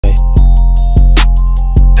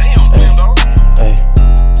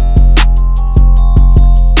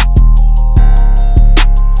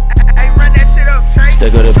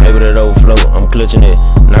clutching it.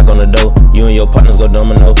 Knock on the door, you and your partners go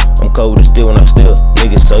domino. I'm cold with it still when I'm still.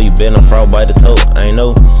 Niggas so you bet I'm fraud by the toe. I ain't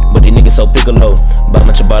know, but these niggas so piccolo. Buy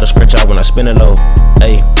my ciabatta, scratch out when I spin it low.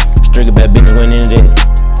 Ayy, strict bad business went into that.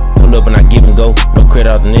 Pull up and I give and go. No credit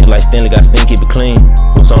out the nigga like Stanley, got sting, keep it clean.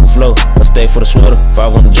 Boots on the floor, I stay for the sweater.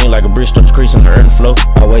 5 on the jean like a bridge, starts creasing the earth flow.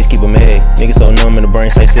 Always keep a mag. Niggas so numb in the brain,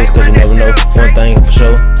 say sex cause you never know. One thing for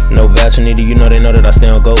sure, no voucher needed, you know they know that I stay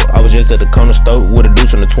on go. I was just at the corner store with a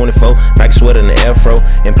deuce on the 24. Nike sweater in the afro,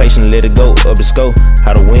 impatient to let it go. Up the scope,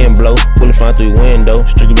 how the wind blow. Fully flying through your window.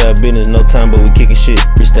 Strictly bad business, no time but we kicking shit.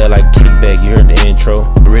 Freestyle like kickback, you heard the intro.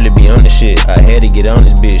 Really be on the shit, I had to get on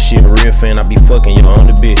this bitch. She a real fan, I be fucking you on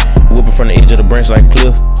the bitch. Whooping from the edge of the branch like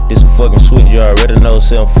Cliff. This a fucking switch, you already know.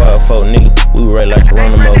 754 nigga, we right like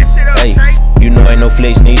Geronimo. Hey, you know ain't no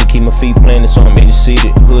flex needed. Keep my feet planted so I'm edge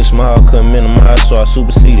seated. Hood smile, couldn't minimize so I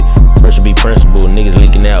superseded. Pressure be principle, niggas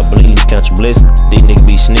leaking out, bleeding. Count your blessings, these niggas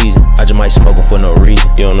be sneezing. I just might smoke 'em for no reason.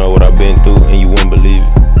 You don't know what I've been through and you wouldn't believe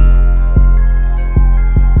it.